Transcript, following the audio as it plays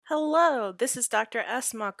Hello, this is Dr.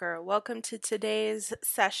 Esmacher. Welcome to today's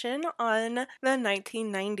session on the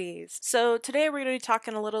 1990s. So today we're going to be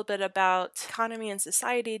talking a little bit about economy and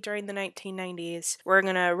society during the 1990s. We're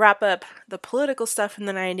going to wrap up the political stuff in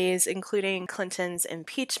the 90s, including Clinton's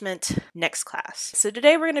impeachment, next class. So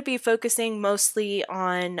today we're going to be focusing mostly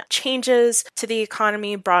on changes to the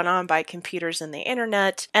economy brought on by computers and the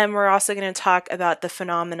internet, and we're also going to talk about the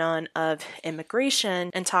phenomenon of immigration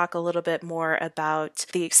and talk a little bit more about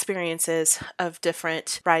the experiences of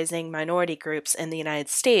different rising minority groups in the United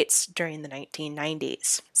States during the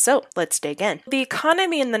 1990s. So let's dig in. The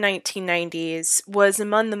economy in the 1990s was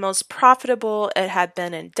among the most profitable it had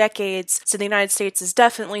been in decades, so the United States is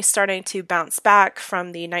definitely starting to bounce back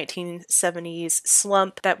from the 1970s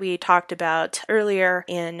slump that we talked about earlier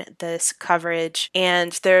in this coverage,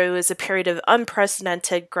 and there was a period of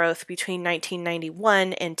unprecedented growth between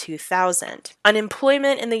 1991 and 2000.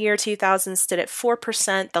 Unemployment in the year 2000 stood at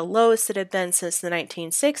 4%, the lowest it had been since the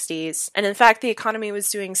 1960s. And in fact, the economy was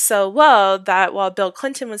doing so well that while Bill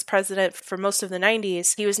Clinton was president for most of the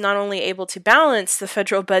 90s, he was not only able to balance the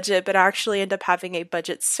federal budget, but actually end up having a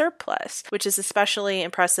budget surplus, which is especially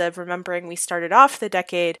impressive, remembering we started off the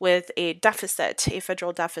decade with a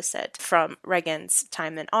federal deficit from Reagan's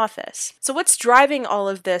time in office. So what's driving all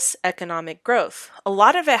of this economic growth? A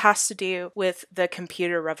lot of it has to do with the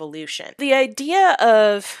computer revolution. The idea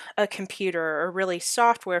of a computer, or really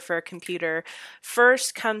software for a computer,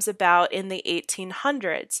 first comes about in the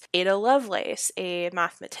 1800s. Ada Lovelace, a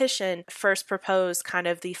mathematician, first proposed kind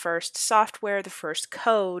of the first software, the first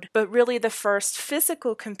code, but really the first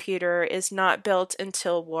physical computer is not built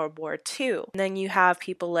until World War II. And then you have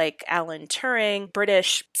people like Alan Turing,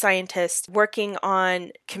 British scientists working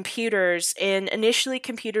on computers, and initially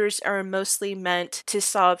computers are mostly meant to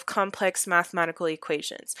solve complex mathematical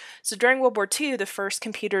equations. So during World War II, the first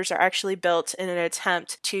computers are actually built in an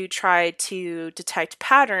attempt to try to detect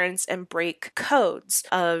patterns and break codes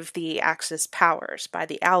of the Axis powers by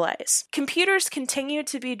the Allies. Computers continue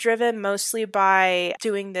to be driven mostly by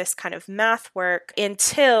doing this kind of math work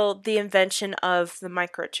until the invention of the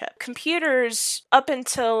microchip. Computers, up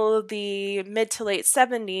until the mid to late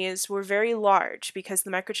 70s, were very large because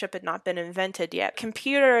the microchip had not been invented yet.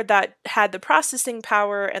 Computer that had the processing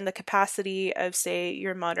power and the capacity of, say,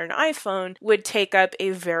 your modern iPhone would take up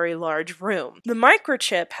a very large room. The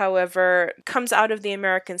microchip, however, comes out of the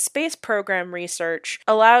American Space Program research,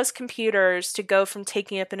 allows computers to go from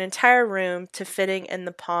taking up an entire room to fitting in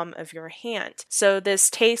the palm of your hand. So this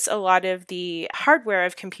takes a lot of the hardware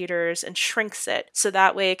of computers and shrinks it, so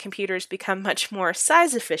that way computers become much more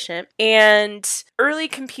size efficient. And early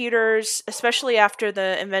computers, especially after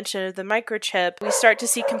the invention of the microchip, we start to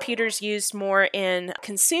see computers used more in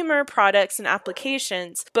consumer products and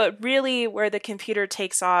applications, but really where the computer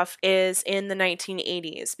takes off is in the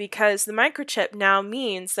 1980s, because the microchip now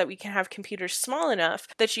means that we can have computers small enough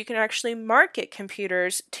that you can actually market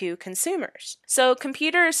computers to consumers. So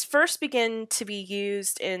computers first begin to be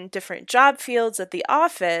used in different job fields at the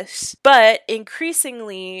office, but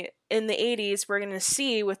increasingly in the 80s, we're going to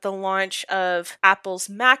see with the launch of Apple's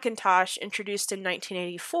Macintosh introduced in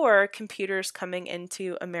 1984, computers coming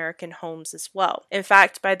into American homes as well. In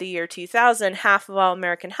fact, by the year 2000, half of all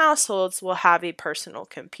American households will have a personal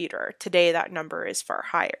computer. Today, that number is far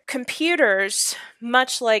higher. Computers,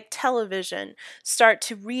 much like television, start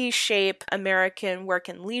to reshape American work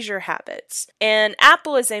and leisure habits. And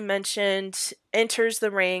Apple, as I mentioned, enters the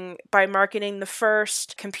ring by marketing the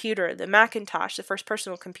first computer, the Macintosh, the first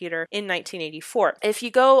personal computer, in 1984. If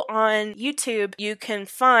you go on YouTube, you can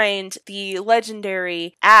find the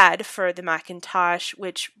legendary ad for the Macintosh,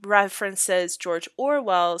 which references George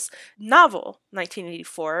Orwell's novel,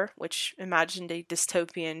 1984, which imagined a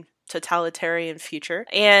dystopian totalitarian future.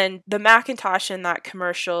 And the Macintosh in that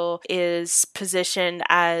commercial is positioned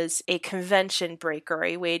as a convention breaker,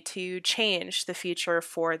 a way to change the future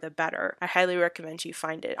for the better. I highly recommend you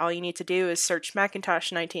find it. All you need to do is search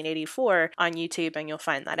Macintosh 1984 on YouTube and you'll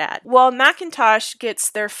find that ad. While Macintosh gets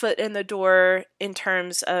their foot in the door in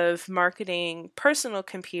terms of marketing personal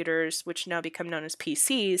computers, which now become known as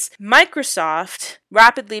PCs, Microsoft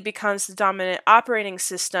rapidly becomes the dominant operating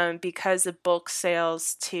system because of bulk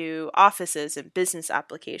sales to offices and business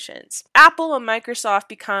applications. Apple and Microsoft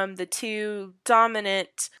become the two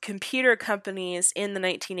dominant computer companies in the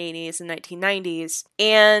 1980s and 1990s,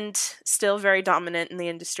 and still very dominant in the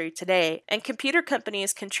industry today. And computer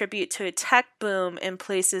companies contribute to a tech boom in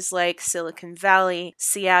places like Silicon Valley,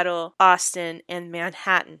 Seattle, Austin, and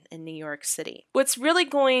Manhattan in New York City. What's really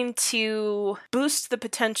going to boost the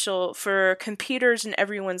potential for computers in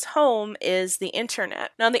everyone's home is the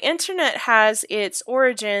internet. Now, the internet has its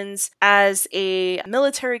origins begins as a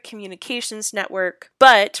military communications network,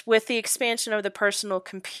 but with the expansion of the personal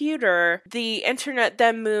computer, the internet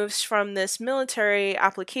then moves from this military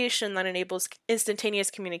application that enables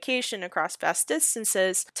instantaneous communication across vast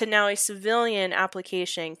distances to now a civilian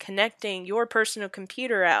application connecting your personal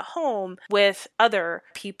computer at home with other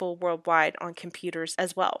people worldwide on computers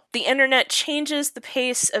as well. The internet changes the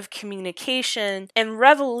pace of communication and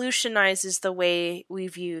revolutionizes the way we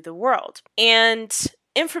view the world. And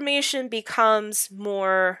information becomes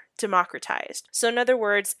more democratized. So in other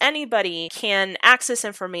words, anybody can access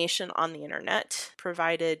information on the internet,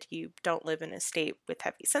 provided you don't live in a state with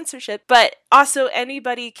heavy censorship, but also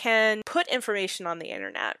anybody can put information on the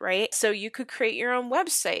internet, right? So you could create your own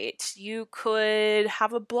website, you could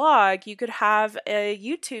have a blog, you could have a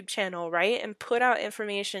YouTube channel, right? And put out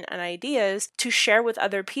information and ideas to share with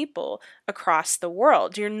other people across the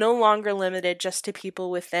world. You're no longer limited just to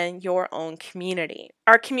people within your own community.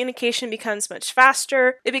 Our communication becomes much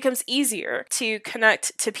faster. It becomes easier to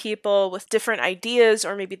connect to people with different ideas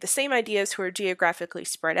or maybe the same ideas who are geographically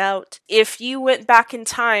spread out. If you went back in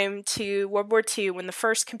time to World War II when the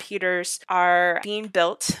first computers are being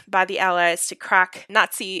built by the Allies to crack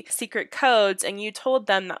Nazi secret codes and you told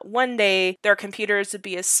them that one day their computers would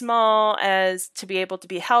be as small as to be able to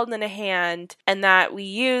be held in a hand and that we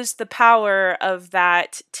use the power of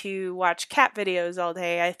that to watch cat videos all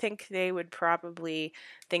day, I think they would probably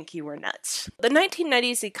think you were nuts. The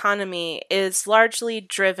 1990s economy is largely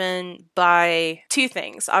driven by two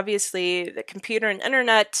things. Obviously, the computer and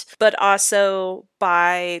internet, but also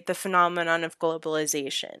by the phenomenon of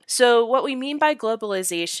globalization. So what we mean by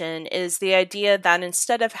globalization is the idea that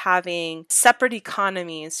instead of having separate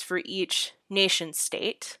economies for each nation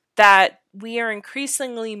state, that we are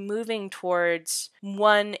increasingly moving towards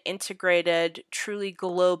one integrated, truly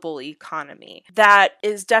global economy that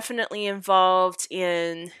is definitely involved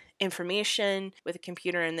in information with a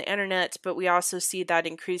computer and the internet, but we also see that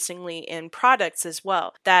increasingly in products as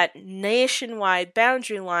well, that nationwide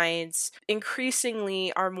boundary lines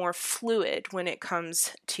increasingly are more fluid when it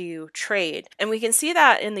comes to trade. And we can see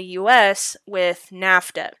that in the US with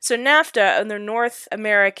NAFTA. So NAFTA, the North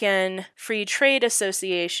American Free Trade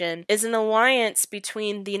Association, is an alliance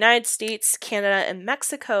between the United States, Canada, and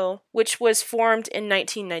Mexico, which was formed in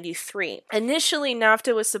 1993. Initially,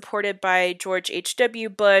 NAFTA was supported by George H.W.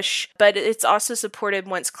 Bush, but it's also supported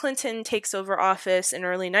once Clinton takes over office in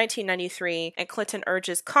early 1993, and Clinton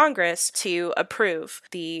urges Congress to approve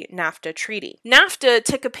the NAFTA treaty. NAFTA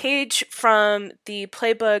took a page from the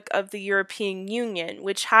playbook of the European Union,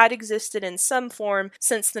 which had existed in some form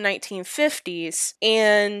since the 1950s,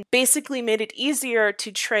 and basically made it easier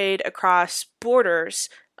to trade across borders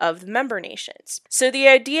of the member nations. So the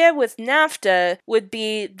idea with NAFTA would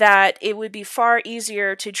be that it would be far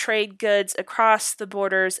easier to trade goods across the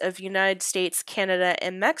borders of United States, Canada,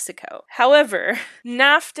 and Mexico. However,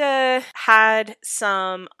 NAFTA had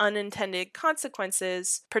some unintended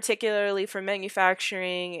consequences, particularly for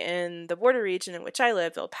manufacturing in the border region in which I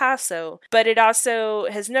live, El Paso, but it also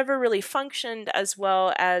has never really functioned as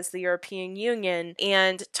well as the European Union,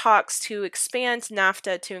 and talks to expand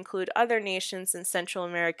NAFTA to include other nations in Central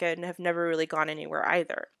America and have never really gone anywhere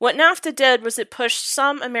either. What NAFTA did was it pushed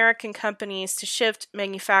some American companies to shift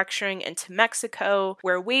manufacturing into Mexico,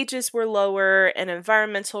 where wages were lower and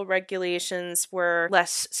environmental regulations were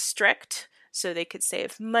less strict, so they could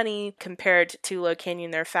save money compared to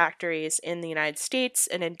locating their factories in the United States,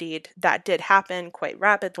 and indeed that did happen quite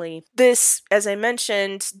rapidly. This, as I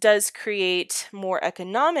mentioned, does create more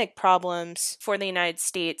economic problems for the United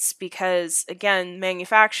States because, again,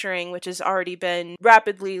 manufacturing, which has already been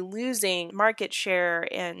rapidly losing market share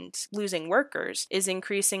and losing workers, is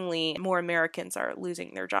increasingly more Americans are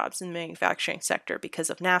losing their jobs in the manufacturing sector because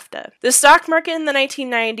of NAFTA. The stock market in the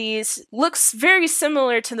 1990s looks very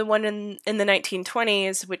similar to the one in the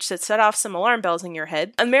 1920s, which should set off some alarm bells in your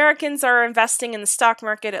head. Americans are investing in the stock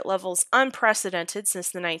market at levels unprecedented since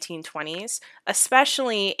the 1920s,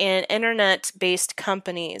 especially in internet-based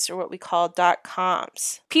companies, or what we call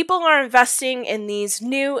 .coms. People are investing in these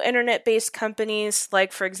new internet-based companies,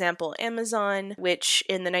 like, for example, Amazon, which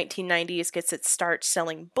in the 1990s gets its start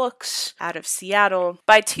selling books out of Seattle.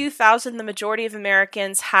 By 2000, the majority of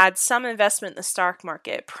Americans had some investment in the stock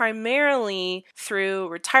market, primarily through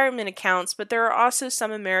retirement accounts accounts, but there are also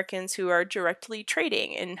some Americans who are directly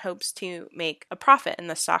trading in hopes to make a profit in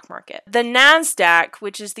the stock market. The NASDAQ,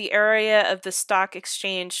 which is the area of the stock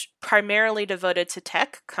exchange primarily devoted to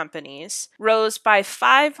tech companies, rose by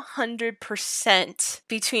 500%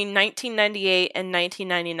 between 1998 and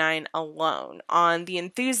 1999 alone on the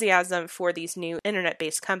enthusiasm for these new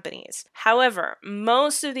internet-based companies. However,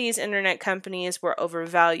 most of these internet companies were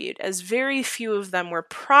overvalued, as very few of them were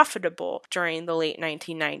profitable during the late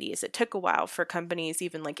 1990s. It took a while for companies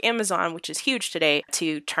even like Amazon, which is huge today,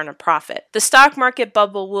 to turn a profit. The stock market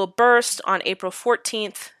bubble will burst on April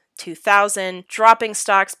 14th, 2000, dropping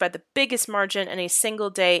stocks by the biggest margin in a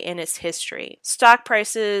single day in its history. Stock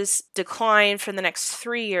prices declined for the next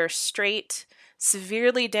 3 years straight,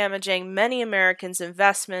 severely damaging many Americans'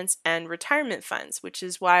 investments and retirement funds, which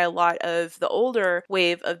is why a lot of the older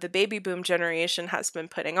wave of the baby boom generation has been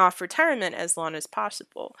putting off retirement as long as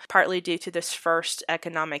possible, partly due to this first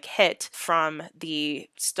economic hit from the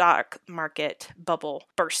stock market bubble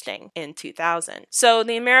bursting in 2000. So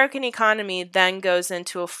the American economy then goes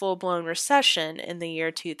into a full-blown recession in the year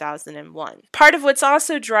 2001. Part of what's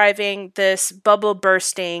also driving this bubble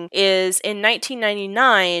bursting is in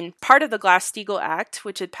 1999, part of the Glass-Steagall Act,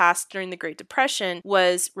 which had passed during the Great Depression,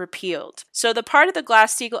 was repealed. So the part of the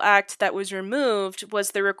Glass-Steagall Act that was removed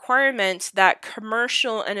was the requirement that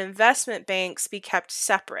commercial and investment banks be kept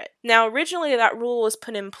separate. Now, originally that rule was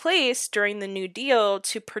put in place during the New Deal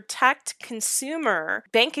to protect consumer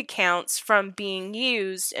bank accounts from being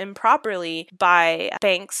used improperly by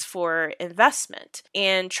banks for investment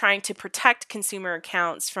and trying to protect consumer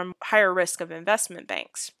accounts from higher risk of investment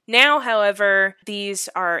banks. Now, however, these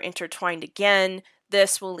are intertwined again.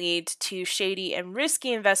 This will lead to shady and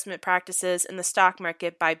risky investment practices in the stock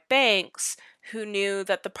market by banks who knew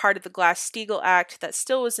that the part of the Glass-Steagall Act that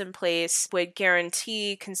still was in place would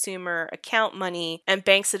guarantee consumer account money, and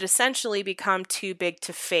banks had essentially become too big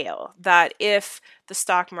to fail. That if the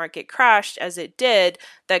stock market crashed, as it did,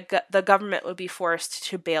 that the government would be forced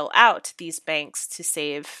to bail out these banks to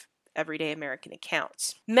save everyday American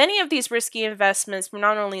accounts. Many of these risky investments were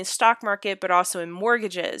not only in stock market but also in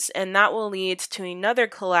mortgages, and that will lead to another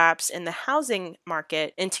collapse in the housing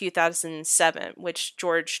market in 2007, which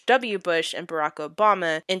George W. Bush and Barack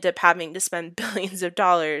Obama end up having to spend billions of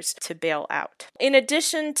dollars to bail out. In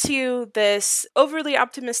addition to this overly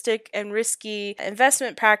optimistic and risky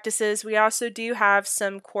investment practices, we also do have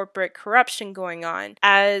some corporate corruption going on,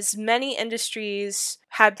 as many industries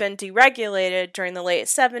had been deregulated during the late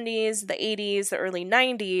 70s, the 80s, the early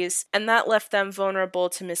 90s, and that left them vulnerable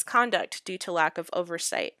to misconduct due to lack of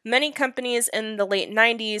oversight. Many companies in the late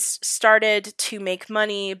 90s started to make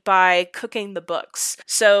money by cooking the books.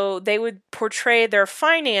 So they would portray their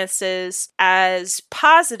finances as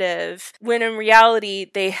positive when in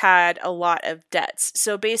reality they had a lot of debts.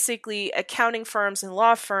 So basically, accounting firms and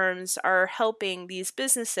law firms are helping these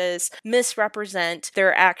businesses misrepresent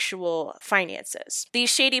their actual finances. These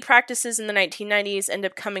shady practices in the 1990s end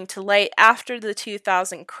up coming to light after the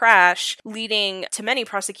 2000 crash, leading to many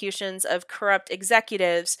prosecutions of corrupt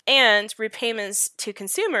executives and repayments to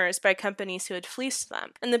consumers by companies who had fleeced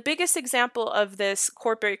them. And the biggest example of this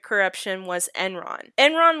corporate corruption was Enron.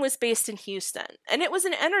 Enron was based in Houston, and it was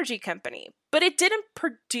an energy company, but it didn't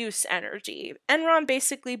produce energy. Enron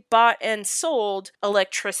basically bought and sold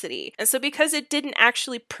electricity. And so because it didn't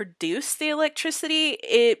actually produce the electricity,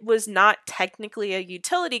 it was not technically a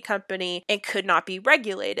utility company and could not be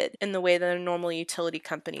regulated in the way that a normal utility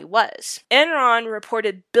company was. Enron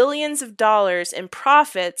reported billions of dollars in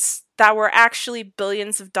profits that were actually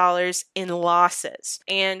billions of dollars in losses.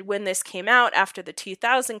 And when this came out after the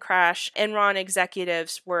 2000 crash, Enron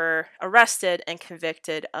executives were arrested and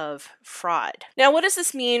convicted of fraud. Now, what does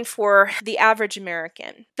this mean for the average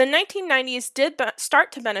American? The 1990s did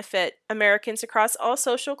start to benefit Americans across all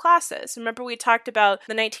social classes. Remember, we talked about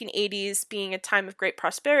the 1980s being a time of great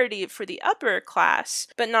prosperity for the upper class,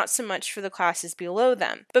 but not so much for the classes below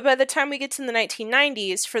them. But by the time we get to the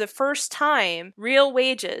 1990s, for the first time, real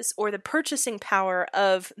wages, or the purchasing power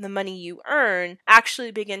of the money you earn, actually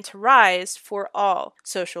begin to rise for all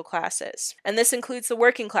social classes. And this includes the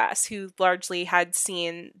working class, who largely had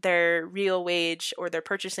seen their real wage or their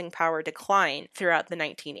purchasing power decline throughout the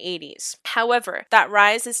 1980s. However, that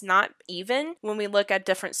rise is not even when we look at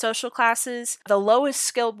different social classes. The lowest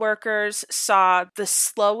skilled workers saw the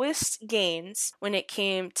slowest gains when it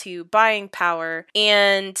came to buying power,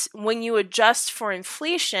 and when you adjust for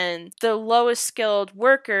inflation, the lowest skilled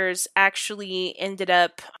workers actually ended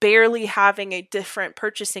up barely having a different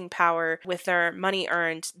purchasing power with their money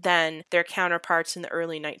earned than their counterparts in the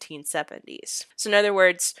early 1970s. So in other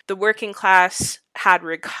words, the working class had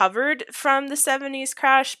recovered from the 70s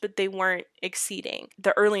crash, but they weren't exceeding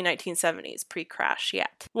the early 1970s pre-crash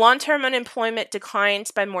yet. Long-term unemployment declined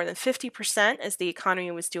by more than 50% as the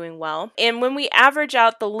economy was doing well. And when we average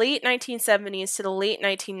out the late 1970s to the late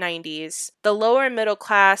 1990s, the lower middle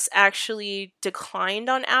class actually declined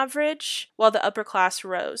on average while the upper class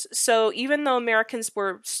rose. So even though Americans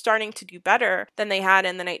were starting to do better than they had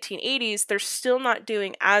in the 1980s, they're still not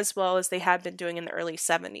doing as well as they had been doing in the early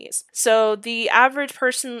 70s. So the average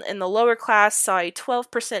person in the lower class saw a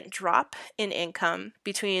 12% drop in income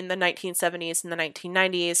between the 1970s and the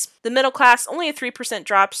 1990s. The middle class, only a 3%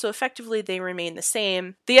 drop, so effectively they remain the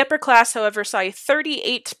same. The upper class, however, saw a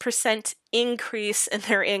 38% increase in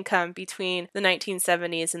their income between the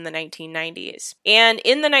 1970s and the 1990s. And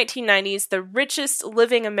in the 1990s, the richest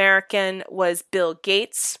living American was Bill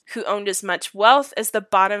Gates, who owned as much wealth as the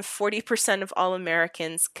bottom 40% of all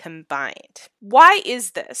Americans combined. Why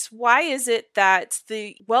is this? Why is it that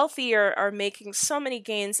the wealthier are making so many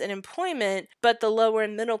gains in employment, but the lower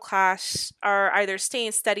and middle class are either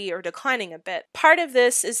staying steady or declining a bit? Part of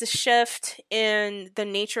this is a shift in the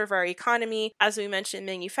nature of our economy. As we mentioned,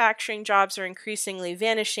 manufacturing jobs are increasingly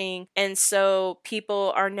vanishing, and so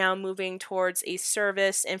people are now moving towards a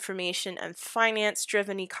service, information, and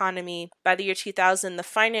finance-driven economy. By the year 2000, the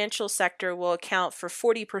financial sector will account for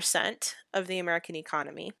 40% of the American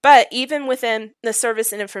economy. But even within the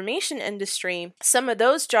service and information industry, some of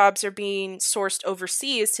those jobs are being sourced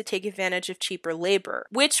overseas to take advantage of cheaper labor,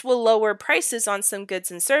 which will lower prices on some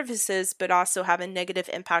goods and services, but also have a negative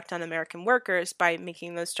impact on American workers by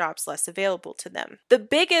making those jobs less available to them. The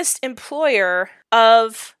biggest employer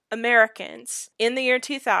of Americans in the year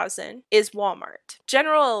 2000 is Walmart.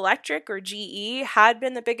 General Electric, or GE, had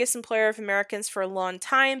been the biggest employer of Americans for a long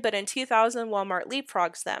time, but in 2000, Walmart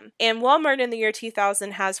leapfrogs them. And Walmart in the year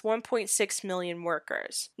 2000 has 1.6 million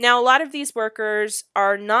workers. Now, a lot of these workers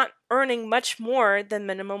are not earning much more than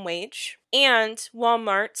minimum wage. And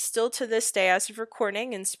Walmart, still to this day, as of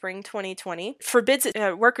recording in spring 2020, forbids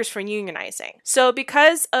workers from unionizing. So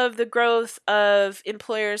because of the growth of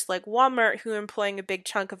employers like Walmart, who are employing a big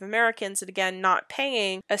chunk of Americans and again, not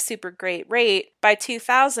paying a super great rate, by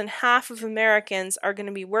 2000, half of Americans are going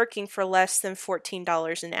to be working for less than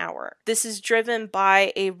 $14 an hour. This is driven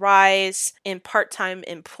by a rise in part-time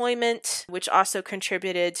employment, which also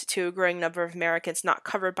contributed to a growing number of Americans not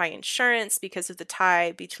covered by insurance because of the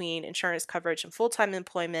tie between insurance coverage and full-time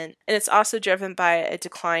employment. And it's also driven by a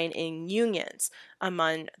decline in unions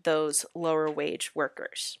among those lower wage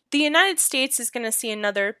workers. The United States is going to see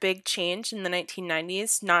another big change in the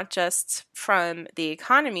 1990s, not just from the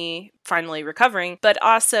economy finally recovering, but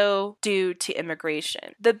also due to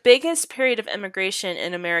immigration. The biggest period of immigration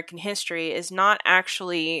in American history is not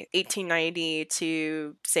actually 1890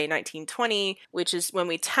 to, say, 1920, which is when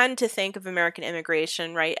we tend to think of American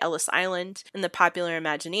immigration, right? Ellis Island in the popular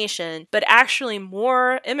imagination, but actually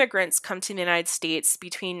more immigrants come to the United States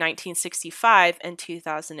between 1965 and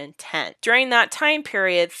 2010. During that time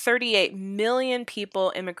period, 38 million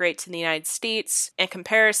people immigrate to the United States. In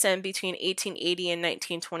comparison, between 1880 and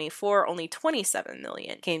 1924, only 27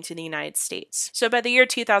 million came to the United States. So by the year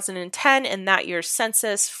 2010, in that year's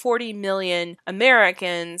census, 40 million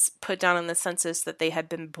Americans put down on the census that they had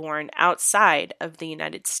been born outside of the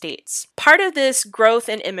United States. Part of this growth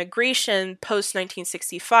in immigration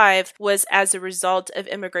post-1965 was as a result of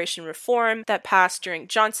immigration reform that passed during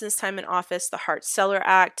Johnson's time in office, the Hart-Celler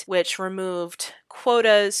Act, which removed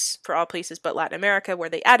quotas for all places but Latin America, where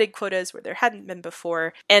they added quotas where there hadn't been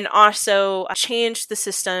before, and also changed the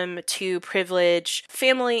system to privilege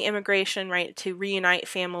family immigration, right, to reunite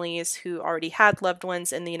families who already had loved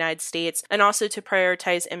ones in the United States, and also to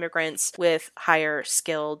prioritize immigrants with higher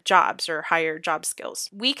skilled jobs or higher job skills.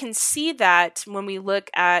 We can see that when we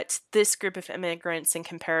look at this group of immigrants in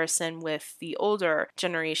comparison with the older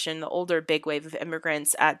generation, the older big wave of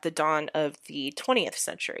immigrants at the dawn of the 20th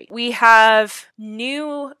century. We have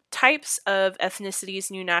new types of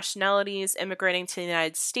ethnicities, new nationalities immigrating to the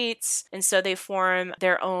United States, and so they form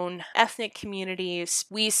their own ethnic communities.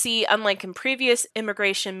 We see, unlike in previous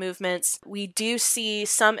immigration movements, we do see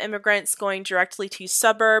some immigrants going directly to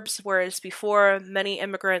suburbs, whereas before many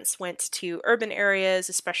immigrants went to urban areas,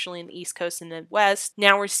 especially in the East Coast and Midwest.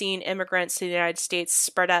 Now we're seeing immigrants to the United States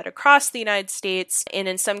spread out across the United States, and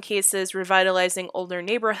in some cases revitalizing older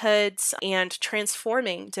neighborhoods and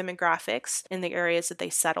transforming demographics in the areas that they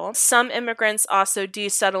settle settle. Some immigrants also do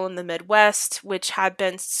settle in the Midwest, which had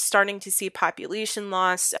been starting to see population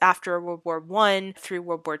loss after World War I through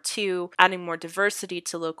World War II, adding more diversity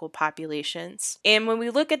to local populations. And when we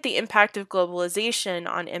look at the impact of globalization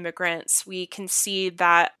on immigrants, we can see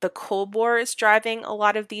that the Cold War is driving a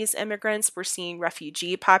lot of these immigrants. We're seeing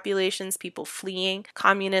refugee populations, people fleeing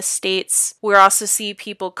communist states. We also see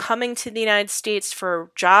people coming to the United States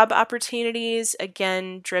for job opportunities,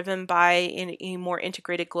 again, driven by a more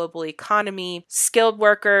integrated global economy. Skilled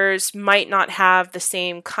workers might not have the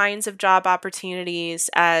same kinds of job opportunities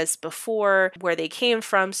as before where they came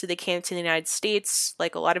from, so they came to the United States,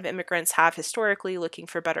 like a lot of immigrants have historically, looking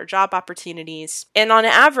for better job opportunities. And on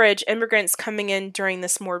average, immigrants coming in during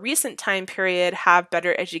this more recent time period have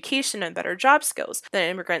better education and better job skills than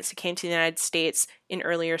immigrants who came to the United States in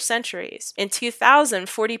earlier centuries. In 2000,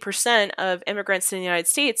 40% of immigrants in the United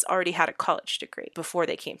States already had a college degree before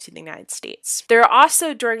they came to the United States. There are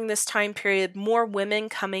also, during this time period, more women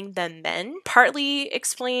coming than men, partly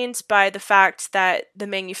explained by the fact that the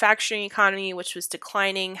manufacturing economy, which was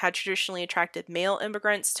declining, had traditionally attracted male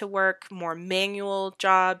immigrants to work, more manual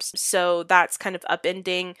jobs. So that's kind of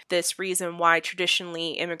upending this reason why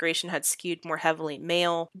traditionally immigration had skewed more heavily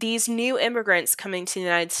male. These new immigrants coming to the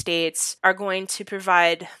United States are going to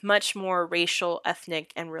provide much more racial,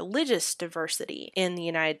 ethnic, and religious diversity in the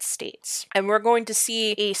United States. And we're going to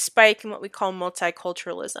see a spike in what we call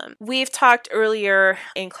multiculturalism. We've talked earlier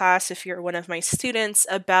in class, if you're one of my students,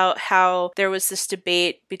 about how there was this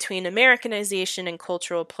debate between Americanization and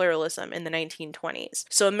cultural pluralism in the 1920s.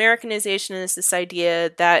 So Americanization is this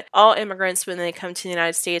idea that all immigrants, when they come to the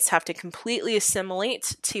United States, have to completely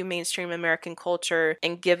assimilate to mainstream American culture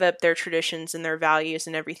and give up their traditions and their values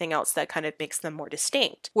and everything else that kind of makes them more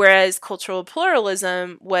distinct. Whereas cultural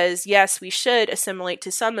pluralism was, yes, we should assimilate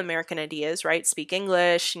to some American ideas, right? Speak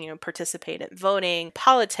English, participate in voting,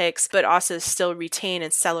 politics, but also still retain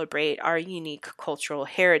and celebrate our unique cultural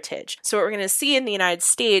heritage. So what we're going to see in the United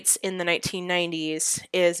States in the 1990s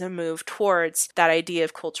is a move towards that idea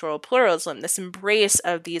of cultural pluralism, this embrace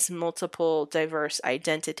of these multiple diverse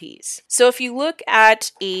identities. So if you look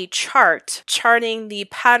at a chart charting the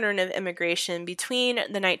pattern of immigration between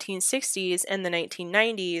the 1960s and the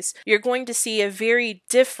 1990s, you're going to see a very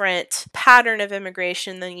different pattern of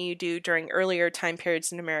immigration than you do during earlier time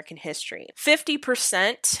periods in American history.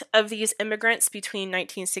 50% of these immigrants between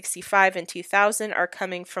 1965 and 2000 are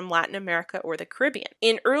coming from Latin America or the Caribbean.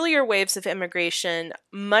 In earlier waves of immigration,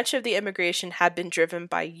 much of the immigration had been driven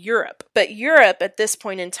by Europe. But Europe, at this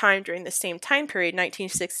point in time, during the same time period,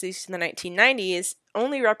 1960s to the 1990s,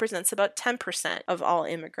 only represents about 10% of all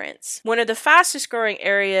immigrants. One of the fastest growing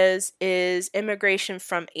areas is immigration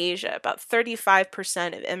from Asia. About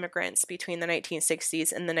 35% of immigrants between the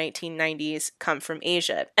 1960s and the 1990s come from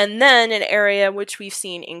Asia. And then an area which we've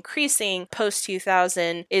seen increasing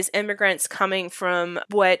post-2000 is immigrants coming from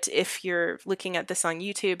what, if you're looking at this on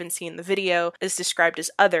YouTube and seeing the video, is described as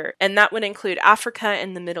other. And that would include Africa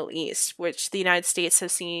and the Middle East, which the United States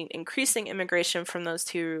has seen increasing immigration from those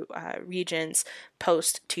two regions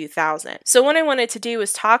post-2000. So what I wanted to do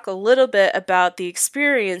was talk a little bit about the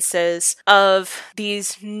experiences of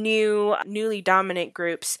these newly dominant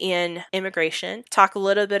groups in immigration, talk a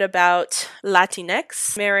little bit about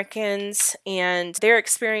Latinx Americans and their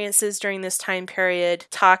experiences during this time period,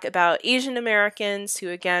 talk about Asian Americans, who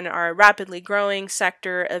again are a rapidly growing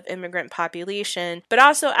sector of immigrant population, but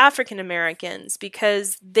also African Americans,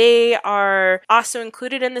 because they are also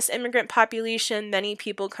included in this immigrant population. Many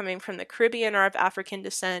people coming from the Caribbean are of African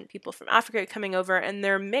descent, people from Africa coming over, and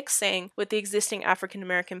they're mixing with the existing African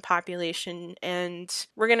American population, and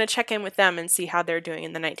we're going to check in with them and see how they're doing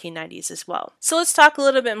in the 1990s as well. So let's talk a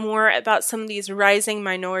little bit more about some of these rising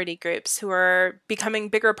minority groups who are becoming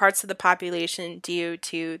bigger parts of the population due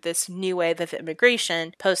to this new wave of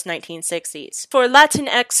immigration post-1960s. For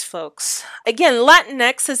Latinx folks, again,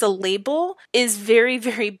 Latinx as a label is very,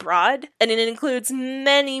 very broad, and it includes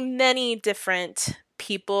many, many different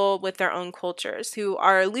people with their own cultures who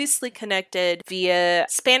are loosely connected via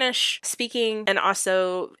Spanish speaking and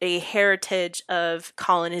also a heritage of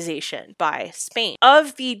colonization by Spain.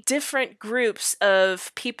 Of the different groups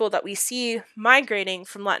of people that we see migrating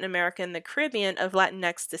from Latin America and the Caribbean of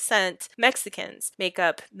Latinx descent, Mexicans make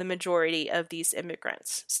up the majority of these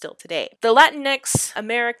immigrants still today. The Latinx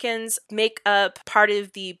Americans make up part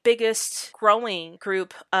of the biggest growing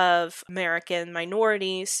group of American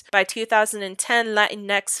minorities. By 2010,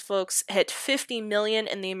 Latinx folks hit 50 million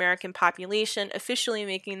in the American population, officially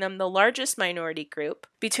making them the largest minority group.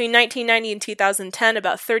 Between 1990 and 2010,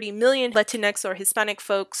 about 30 million Latinx or Hispanic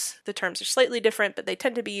folks, the terms are slightly different, but they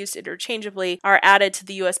tend to be used interchangeably, are added to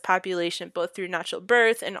the U.S. population both through natural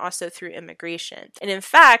birth and also through immigration. And in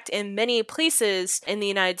fact, in many places in the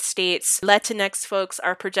United States, Latinx folks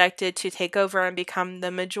are projected to take over and become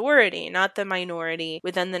the majority, not the minority,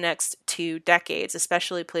 within the next 2 decades,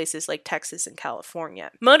 especially places like Texas and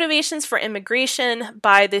California. Motivations for immigration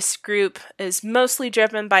by this group is mostly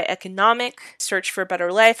driven by economic, search for a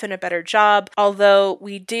better life and a better job, although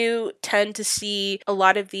we do tend to see a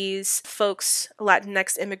lot of these folks,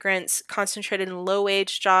 Latinx immigrants, concentrated in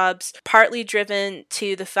low-wage jobs, partly driven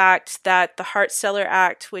to the fact that the Hart-Celler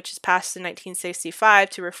Act, which is passed in 1965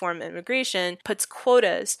 to reform immigration, puts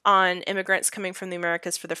quotas on immigrants coming from the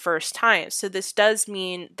Americas for the first time. So this does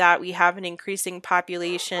mean that we have an increasing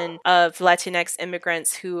population of Latinx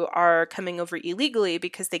immigrants who are coming over illegally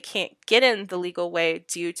because they can't get in the legal way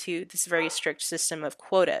due to this very strict system of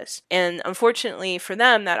quotas. And unfortunately for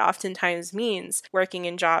them, that oftentimes means working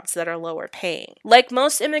in jobs that are lower paying. Like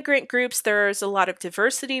most immigrant groups, there's a lot of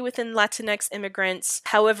diversity within Latinx immigrants.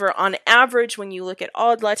 However, on average, when you look at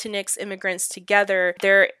all Latinx immigrants together,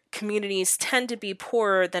 their communities tend to be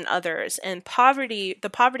poorer than others, and the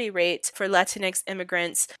poverty rate for Latinx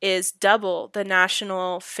immigrants is double the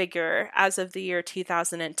national figure as of the year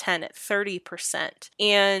 2010 at 30%.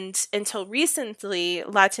 And until recently,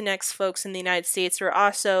 Latinx folks in the United States were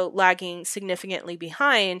also lagging significantly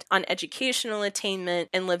behind on educational attainment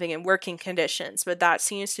and living and working conditions, but that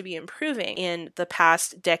seems to be improving in the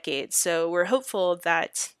past decade. So we're hopeful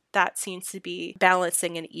that seems to be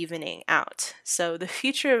balancing and evening out. So the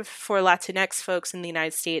future for Latinx folks in the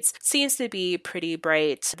United States seems to be pretty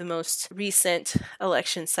bright. The most recent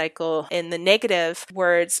election cycle in the negative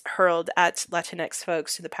words hurled at Latinx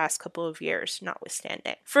folks in the past couple of years,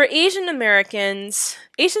 notwithstanding. For Asian Americans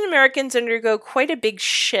undergo quite a big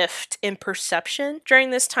shift in perception during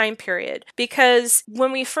this time period, because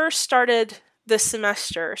when we first started this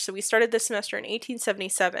semester. So we started this semester in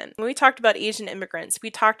 1877. When we talked about Asian immigrants,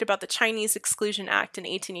 we talked about the Chinese Exclusion Act in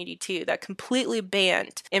 1882 that completely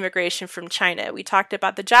banned immigration from China. We talked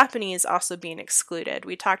about the Japanese also being excluded.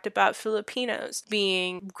 We talked about Filipinos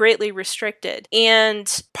being greatly restricted.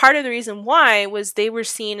 And part of the reason why was they were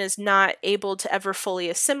seen as not able to ever fully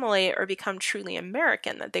assimilate or become truly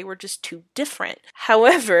American, that they were just too different.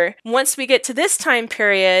 However, once we get to this time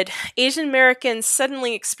period, Asian Americans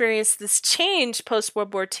suddenly experience this change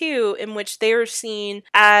post-World War II in which they are seen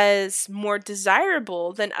as more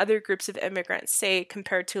desirable than other groups of immigrants, say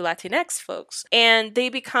compared to Latinx folks. And they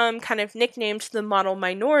become kind of nicknamed the model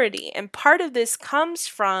minority. And part of this comes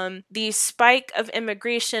from the spike of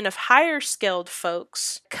immigration of higher skilled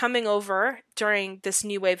folks coming over during this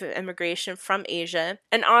new wave of immigration from Asia,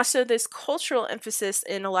 and also this cultural emphasis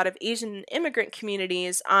in a lot of Asian immigrant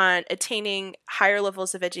communities on attaining higher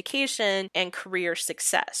levels of education and career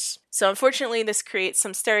success. So unfortunately, this creates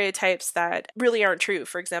some stereotypes that really aren't true.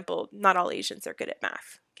 For example, not all Asians are good at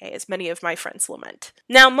math, as many of my friends lament.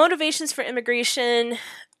 Now, motivations for immigration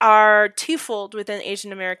are twofold within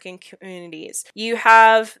Asian American communities. You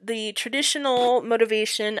have the traditional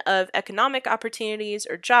motivation of economic opportunities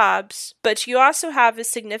or jobs, but you also have a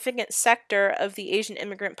significant sector of the Asian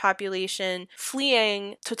immigrant population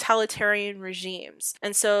fleeing totalitarian regimes.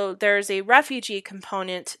 And so there's a refugee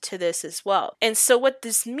component to this as well. And so what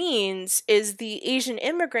this means is the Asian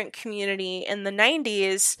immigrant community in the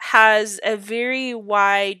 90s has a very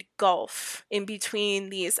wide gulf in between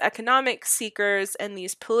these economic seekers and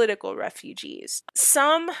these political refugees.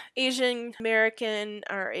 Some Asian American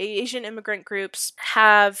or Asian immigrant groups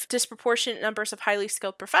have disproportionate numbers of highly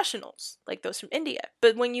skilled professionals, like those from India.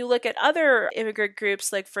 But when you look at other immigrant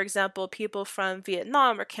groups, like for example, people from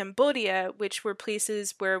Vietnam or Cambodia, which were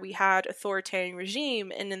places where we had authoritarian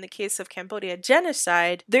regime, and in the case of Cambodia,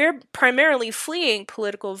 genocide, they're primarily fleeing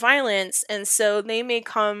political violence, and so they may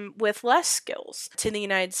come with less skills to the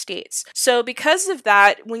United States. So because of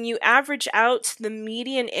that, when you average out the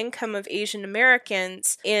median income of Asian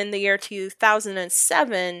Americans in the year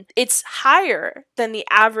 2007, it's higher than the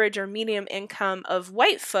average or median income of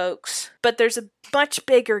white folks, but there's a much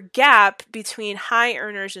bigger gap between high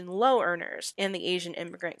earners and low earners in the Asian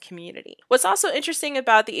immigrant community. What's also interesting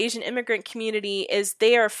about the Asian immigrant community is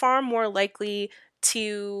they are far more likely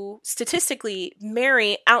to statistically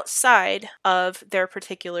marry outside of their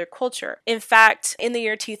particular culture. In fact, in the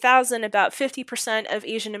year 2000, about 50% of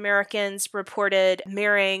Asian Americans reported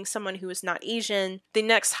marrying someone who was not Asian. The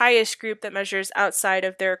next highest group that measures outside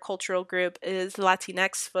of their cultural group is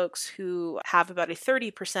Latinx folks, who have about a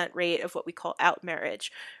 30% rate of what we call out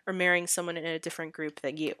marriage, or marrying someone in a different group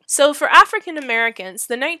than you. So for African Americans,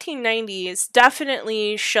 the 1990s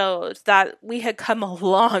definitely showed that we had come a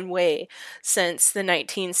long way since the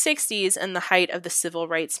 1960s and the height of the civil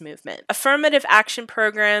rights movement. Affirmative action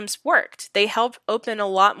programs worked. They helped open a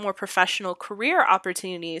lot more professional career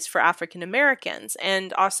opportunities for African Americans,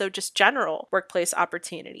 and also just general workplace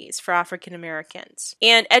opportunities for African Americans.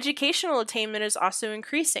 And educational attainment is also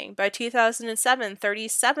increasing. By 2007,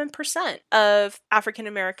 37% of African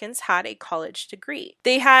Americans had a college degree.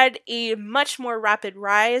 They had a much more rapid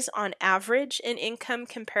rise on average in income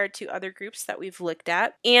compared to other groups that we've looked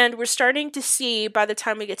at. And we're starting to see, by the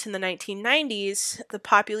time we get to the 1990s, the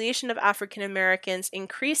population of African Americans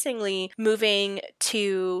increasingly moving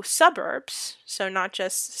to suburbs. So not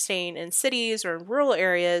just staying in cities or in rural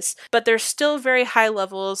areas, but there's still very high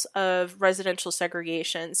levels of residential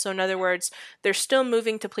segregation. So in other words, they're still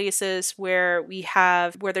moving to places where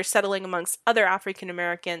they're settling amongst other African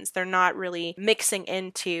Americans. They're not really mixing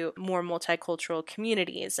into more multicultural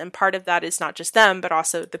communities. And part of that is not just them, but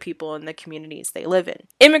also the people in the communities they live in.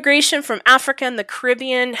 Immigration from Africa and the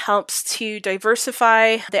Caribbean helps to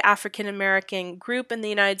diversify the African American group in the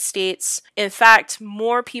United States. In fact,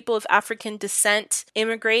 more people of African descent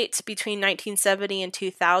immigrate between 1970 and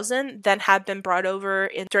 2000 than have been brought over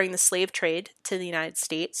during the slave trade to the United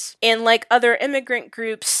States. And like other immigrant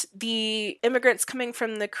groups, the immigrants coming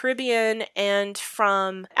from the Caribbean and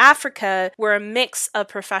from Africa were a mix of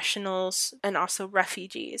professionals and also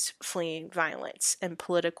refugees fleeing violence and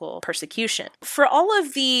political persecution. For all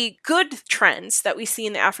of the good trends that we see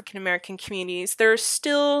in the African American communities, there are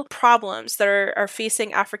still problems that are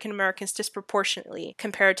facing African Americans disproportionately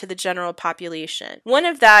compared to the general population. One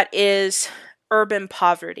of that is urban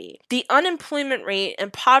poverty. The unemployment rate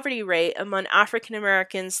and poverty rate among African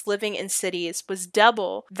Americans living in cities was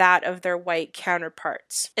double that of their white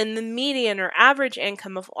counterparts. And the median or average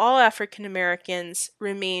income of all African Americans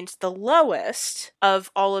remained the lowest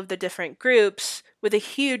of all of the different groups, with a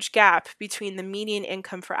huge gap between the median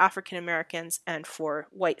income for African Americans and for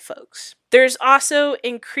white folks. There's also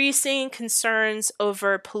increasing concerns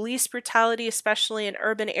over police brutality, especially in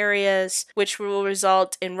urban areas, which will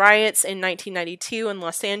result in riots in 1992 in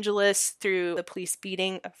Los Angeles through the police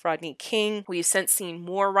beating of Rodney King. We've since seen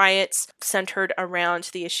more riots centered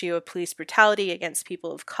around the issue of police brutality against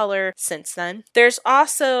people of color since then. There's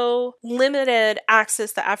also limited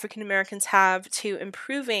access that African Americans have to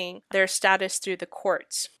improving their status through the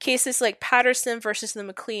courts. Cases like Patterson versus the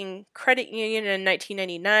McLean Credit Union in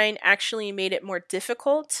 1999 actually made it more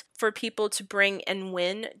difficult for people to bring and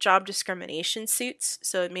win job discrimination suits.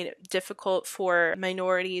 So it made it difficult for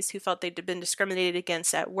minorities who felt they'd been discriminated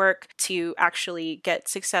against at work to actually get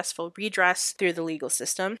successful redress through the legal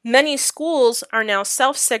system. Many schools are now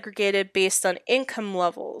self-segregated based on income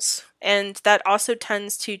levels, and that also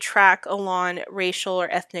tends to track along racial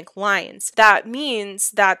or ethnic lines. That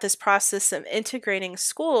means that this process of integrating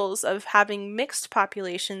schools, of having mixed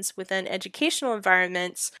populations within educational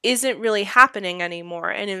environments, isn't really happening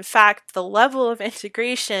anymore. And in fact, the level of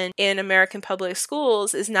integration in American public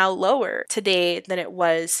schools is now lower today than it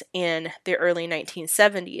was in the early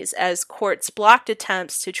 1970s, as courts blocked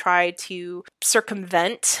attempts to try to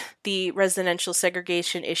circumvent the residential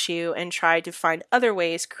segregation issue and try to find other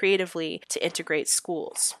ways creatively to integrate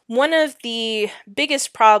schools. One of the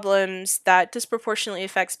biggest problems that disproportionately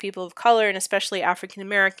affects people of color, and especially African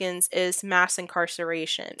Americans, is mass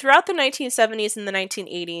incarceration. Throughout the 1970s and the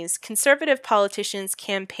 1980s, conservative politicians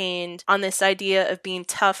campaigned on this idea of being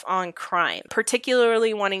tough on crime,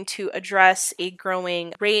 particularly wanting to address a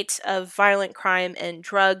growing rate of violent crime and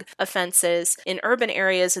drug offenses in urban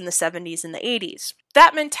areas in the 70s and the 80s.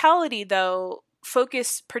 That mentality, though,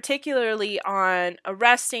 focused particularly on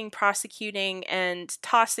arresting, prosecuting, and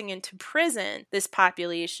tossing into prison this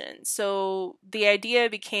population. So the idea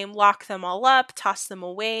became lock them all up, toss them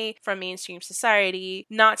away from mainstream society,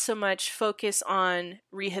 not so much focus on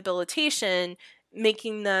rehabilitation,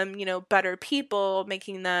 making them, better people,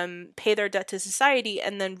 making them pay their debt to society,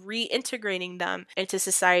 and then reintegrating them into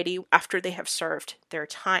society after they have served their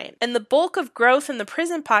time. And the bulk of growth in the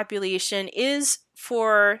prison population is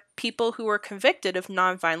for people who were convicted of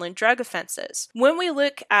nonviolent drug offenses. When we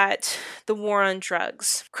look at the war on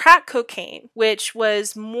drugs, crack cocaine, which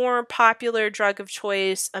was more popular drug of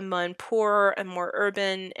choice among poorer and more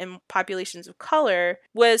urban and populations of color,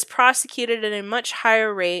 was prosecuted at a much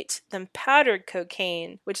higher rate than powdered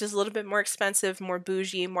cocaine, which is a little bit more expensive, more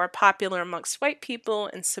bougie, more popular amongst white people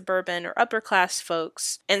and suburban or upper class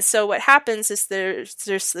folks. And so what happens is there's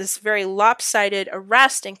this very lopsided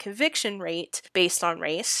arrest and conviction rate based on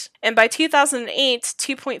race. And by 2008,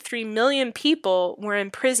 2.3 million people were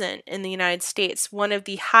in prison in the United States, one of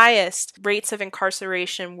the highest rates of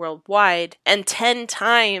incarceration worldwide, and 10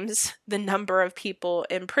 times the number of people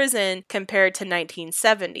in prison compared to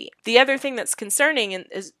 1970. The other thing that's concerning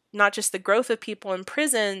is not just the growth of people in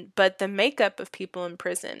prison, but the makeup of people in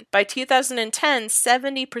prison. By 2010,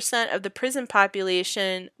 70% of the prison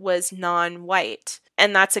population was non-white.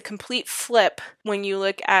 And that's a complete flip when you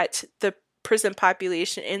look at the prison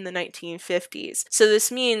population in the 1950s. So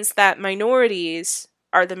this means that minorities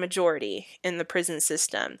are the majority in the prison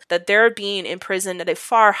system, that they're being imprisoned at a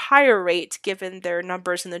far higher rate given their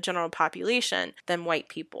numbers in the general population than white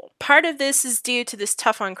people. Part of this is due to this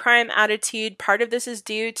tough on crime attitude. Part of this is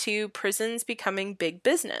due to prisons becoming big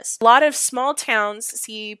business. A lot of small towns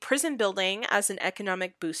see prison building as an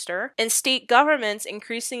economic booster, and state governments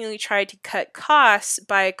increasingly try to cut costs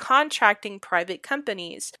by contracting private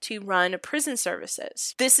companies to run prison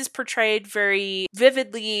services. This is portrayed very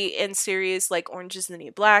vividly in series like Orange is the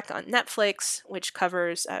New Black on Netflix, which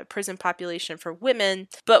covers prison population for women.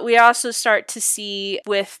 But we also start to see,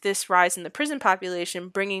 with this rise in the prison population,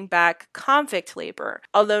 bringing back convict labor.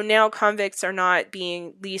 Although now convicts are not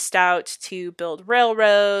being leased out to build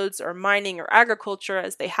railroads or mining or agriculture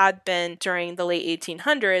as they had been during the late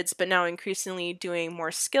 1800s, but now increasingly doing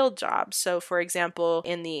more skilled jobs. So, for example,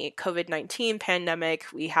 in the COVID-19 pandemic,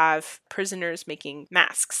 we have prisoners making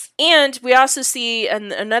masks. And we also see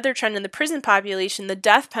another trend in the prison population, the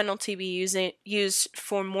death penalty be used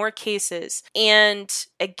for more cases. And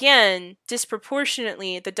again,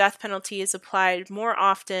 disproportionately, the death penalty is applied more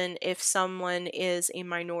often if someone is a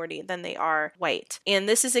minority than they are white. And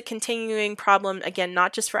this is a continuing problem, again,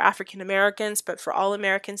 not just for African Americans, but for all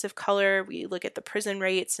Americans of color. We look at the prison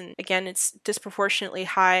rates, and again, it's disproportionately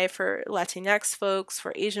high for Latinx folks,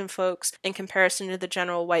 for Asian folks, in comparison to the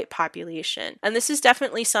general white population. And this is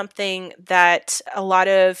definitely something that a lot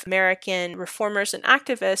of American reformers and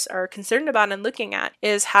activists are concerned about and looking at,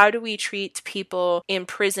 is how do we treat people in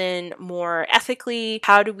prison more ethically?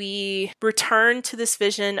 How do we return to this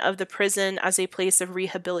vision of the prison as a place of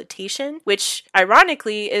rehabilitation, which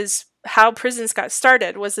ironically is how prisons got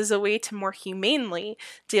started, was as a way to more humanely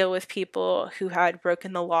deal with people who had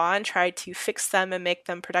broken the law and tried to fix them and make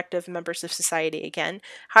them productive members of society again.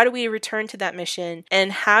 How do we return to that mission?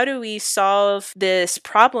 And how do we solve this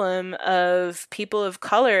problem of people of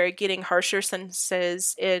color getting harsher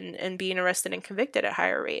sentences and being arrested and convicted at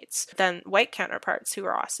higher rates than white counterparts who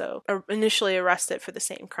were also initially arrested for the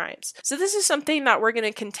same crimes? So this is something that we're going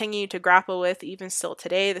to continue to grapple with even still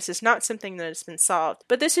today. This is not something that has been solved,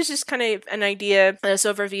 but this is just kind of an idea, this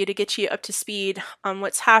overview, to get you up to speed on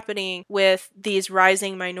what's happening with these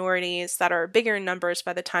rising minorities that are bigger in numbers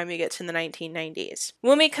by the time we get to the 1990s.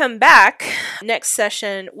 When we come back, next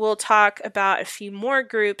session, we'll talk about a few more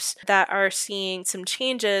groups that are seeing some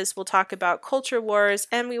changes. We'll talk about culture wars,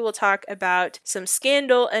 and we will talk about some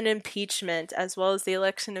scandal and impeachment, as well as the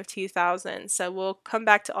election of 2000. So we'll come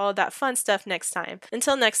back to all of that fun stuff next time.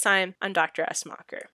 Until next time, I'm Dr. Esmacher.